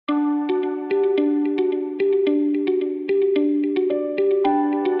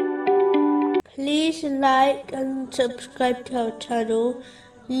Please like and subscribe to our channel.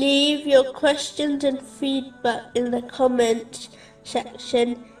 Leave your questions and feedback in the comments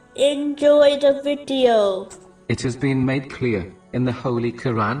section. Enjoy the video. It has been made clear in the Holy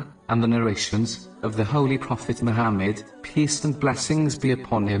Quran and the narrations of the Holy Prophet Muhammad, peace and blessings be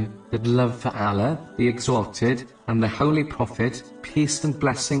upon him, that love for Allah, the Exalted, and the Holy Prophet, peace and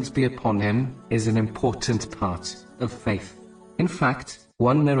blessings be upon him, is an important part of faith. In fact,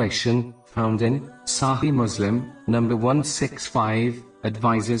 one narration found in Sahih Muslim, number 165,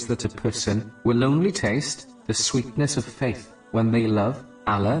 advises that a person will only taste the sweetness of faith when they love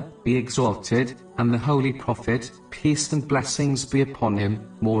Allah, be exalted, and the Holy Prophet, peace and blessings be upon him,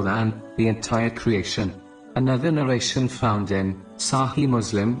 more than the entire creation. Another narration found in Sahih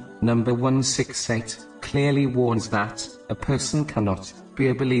Muslim, number 168, clearly warns that a person cannot be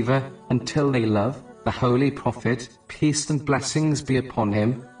a believer until they love the Holy Prophet, peace and blessings be upon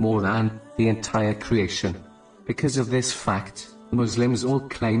him, more than the entire creation. Because of this fact, Muslims all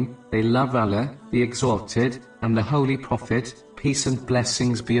claim they love Allah, the Exalted, and the Holy Prophet, peace and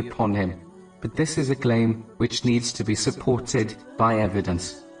blessings be upon him. But this is a claim which needs to be supported by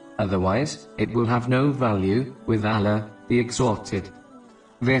evidence. Otherwise, it will have no value with Allah, the Exalted.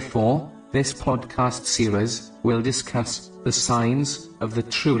 Therefore, this podcast series will discuss the signs of the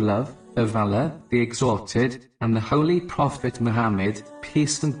true love of Allah, the Exalted, and the Holy Prophet Muhammad,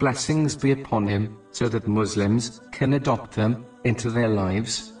 peace and blessings be upon him, so that Muslims can adopt them into their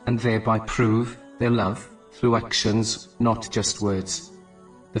lives, and thereby prove their love through actions, not just words.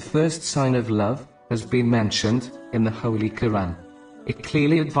 The first sign of love has been mentioned in the Holy Quran. It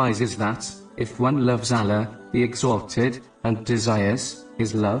clearly advises that, if one loves Allah, the Exalted, and desires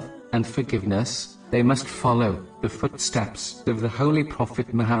his love and forgiveness, they must follow the footsteps of the Holy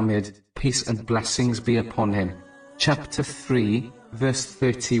Prophet Muhammad, peace and blessings be upon him. Chapter 3, verse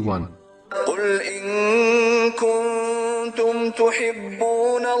 31. قُلْ إِن كُنتُمْ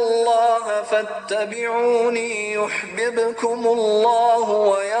تُحِبُّونَ اللَّهَ فَاتَّبِعُونِي يُحْبِبْكُمُ اللَّهُ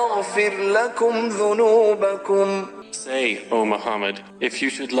وَيَغْفِرْ لَكُمْ ذُنُوبَكُمْ. Say, O Muhammad, if you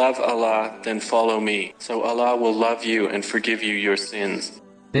should love Allah, then follow me, so Allah will love you and forgive you your sins.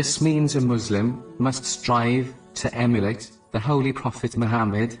 This means a Muslim must strive to emulate the Holy Prophet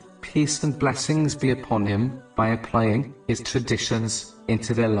Muhammad, peace and blessings be upon him, by applying his traditions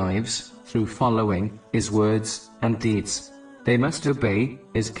into their lives, through following his words and deeds. They must obey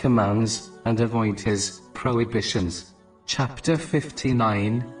his commands and avoid his prohibitions. Chapter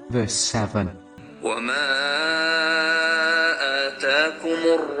 59, verse 7. آتاكم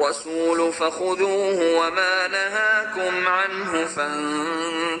الرسول فخذوه وما نهاكم عنه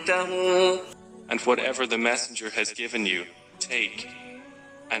فانتهوا. And whatever the messenger has given you, take,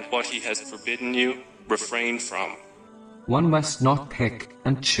 and what he has forbidden you, refrain from. One must not pick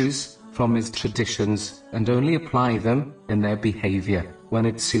and choose from his traditions, and only apply them in their behavior when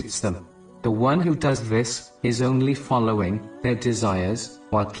it suits them. The one who does this is only following their desires,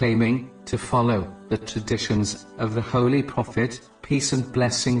 while claiming to follow the traditions of the Holy Prophet, peace and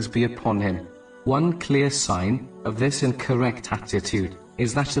blessings be upon him. One clear sign of this incorrect attitude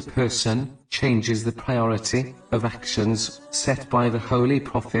is that a person changes the priority of actions set by the Holy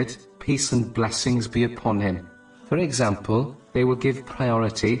Prophet, peace and blessings be upon him. For example, they will give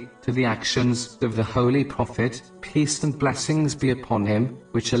priority to the actions of the Holy Prophet, peace and blessings be upon him,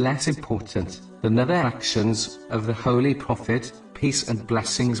 which are less important than other actions of the Holy Prophet, peace and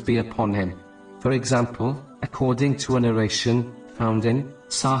blessings be upon him. For example, according to a narration found in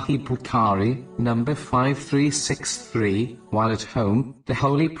Sahih Bukhari, number 5363, while at home, the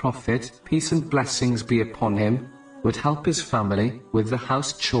Holy Prophet, peace and blessings be upon him, would help his family with the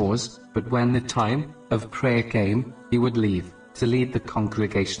house chores, but when the time of prayer came, he would leave to lead the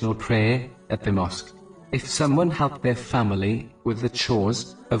congregational prayer at the mosque. If someone helped their family with the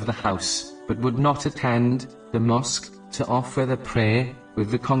chores of the house, but would not attend the mosque to offer the prayer with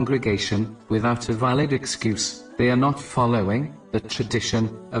the congregation without a valid excuse, they are not following the tradition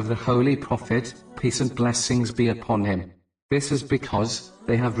of the Holy Prophet, peace and blessings be upon him. This is because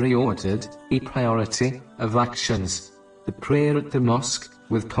they have reordered a priority of actions. The prayer at the mosque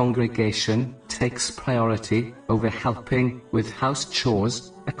with congregation takes priority over helping with house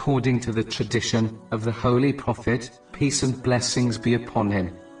chores, according to the tradition of the Holy Prophet, peace and blessings be upon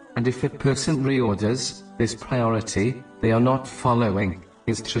him. And if a person reorders this priority, they are not following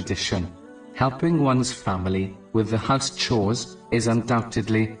his tradition. Helping one's family with the house chores is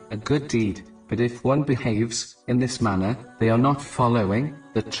undoubtedly a good deed, but if one behaves in this manner, they are not following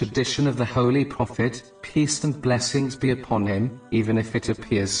the tradition of the Holy Prophet, peace and blessings be upon him, even if it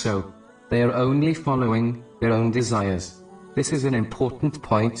appears so. They are only following their own desires. This is an important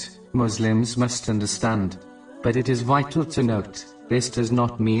point Muslims must understand. But it is vital to note, this does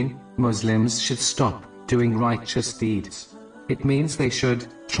not mean Muslims should stop doing righteous deeds. It means they should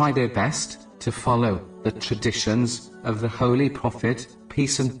try their best to follow the traditions of the Holy Prophet,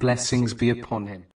 peace and blessings be upon him.